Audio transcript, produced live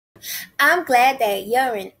I'm glad that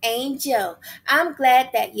you're an angel. I'm glad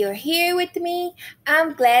that you're here with me.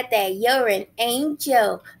 I'm glad that you're an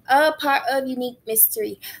angel, a part of Unique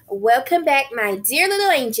Mystery. Welcome back, my dear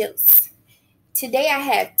little angels. Today I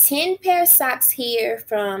have 10 pair of socks here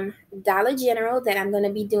from Dollar General that I'm going to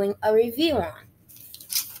be doing a review on.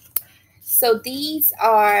 So these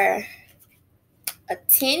are a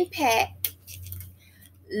 10 pack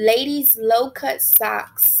ladies low cut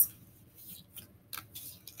socks,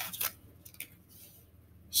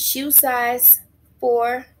 shoe size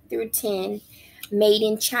 4 through 10, made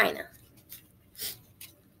in China.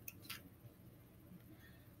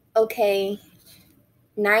 Okay,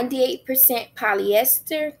 98%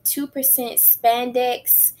 polyester, 2%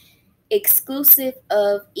 spandex, exclusive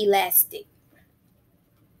of elastic.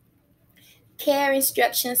 Care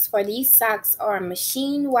instructions for these socks are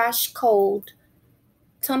machine wash cold,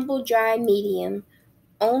 tumble dry medium,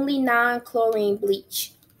 only non-chlorine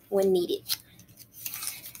bleach when needed.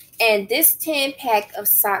 And this 10 pack of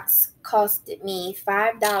socks costed me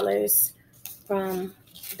 $5 from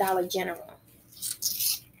Dollar General.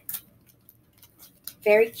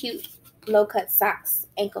 Very cute low cut socks,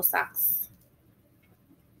 ankle socks.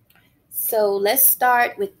 So let's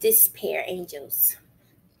start with this pair, angels.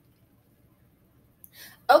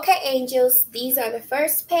 Okay, angels, these are the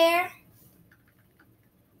first pair.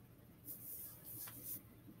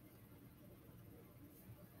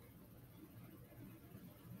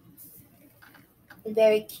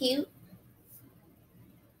 Very cute.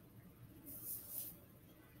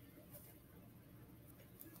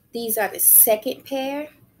 These are the second pair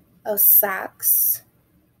of socks.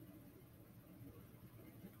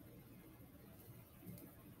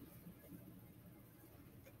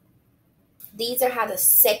 These are how the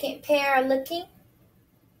second pair are looking.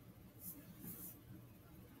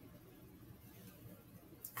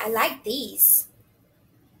 I like these.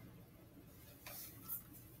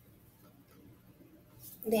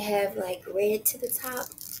 They have like red to the top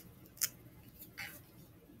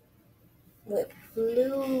with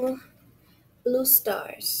blue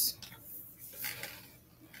stars.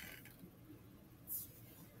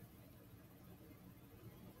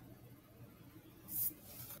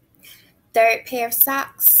 Third pair of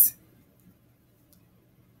socks.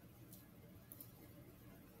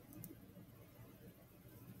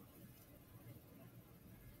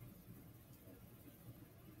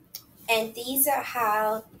 And these are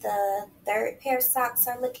how the third pair of socks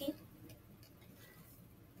are looking.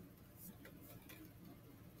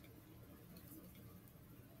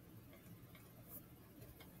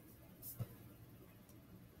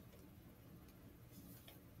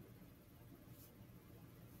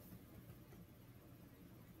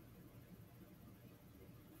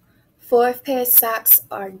 Fourth pair of socks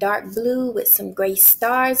are dark blue with some gray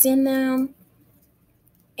stars in them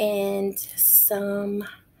and some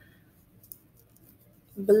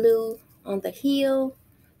blue on the heel,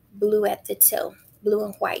 blue at the toe, blue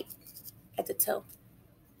and white at the toe.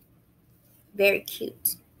 Very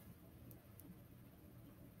cute.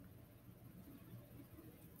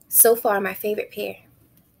 So far, my favorite pair.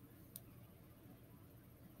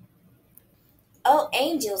 Oh,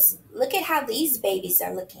 angels, look at how these babies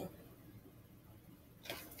are looking.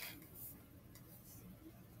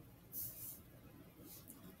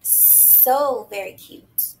 So very cute.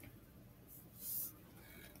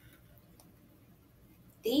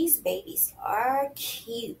 These babies are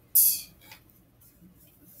cute.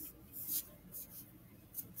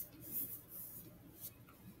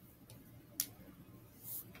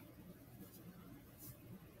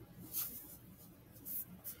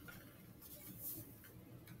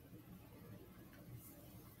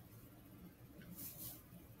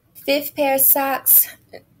 Fifth pair of socks,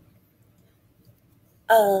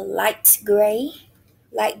 a light gray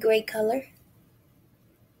color.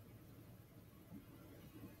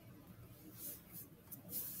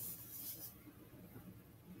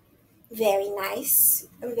 Very nice,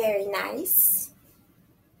 very nice.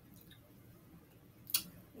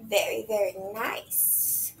 Very, very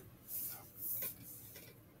nice.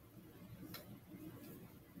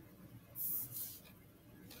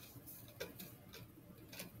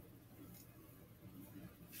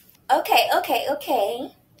 Okay.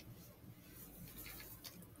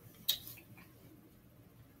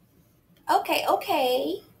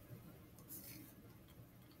 Okay.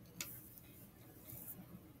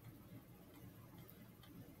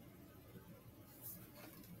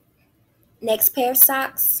 Next pair of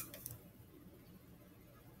socks.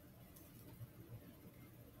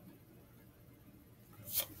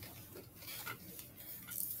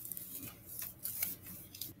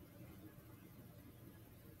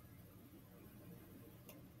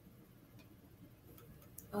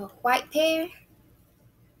 A white pair?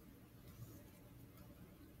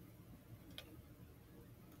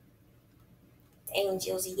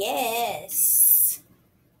 Angels, yes.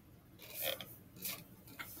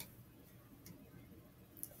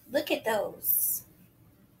 Look at those.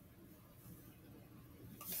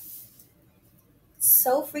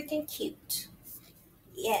 So freaking cute.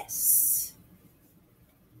 Yes.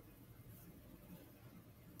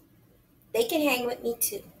 They can hang with me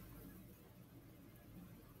too.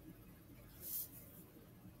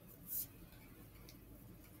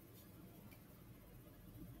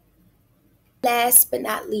 Last but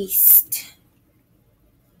not least.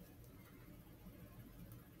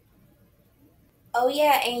 Oh,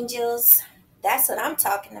 yeah, angels. That's what I'm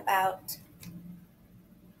talking about.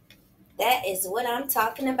 That is what I'm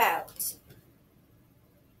talking about.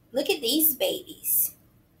 Look at these babies.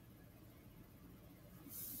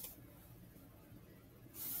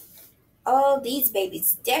 Oh, these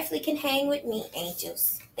babies definitely can hang with me,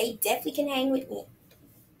 angels. They definitely can hang with me.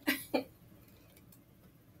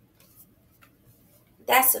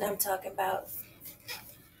 That's what I'm talking about.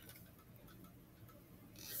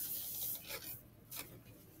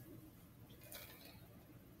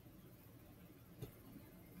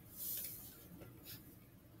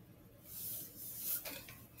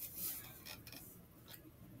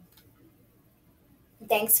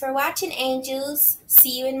 Thanks for watching, angels.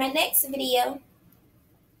 See you in my next video.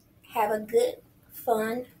 Have a good,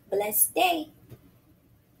 fun, blessed day.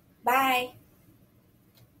 Bye.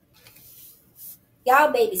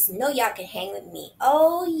 Y'all babies know y'all can hang with me.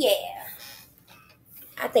 Oh, yeah.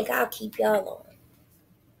 I think I'll keep y'all on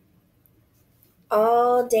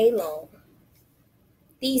all day long.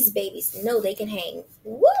 These babies know they can hang.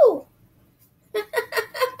 Woo!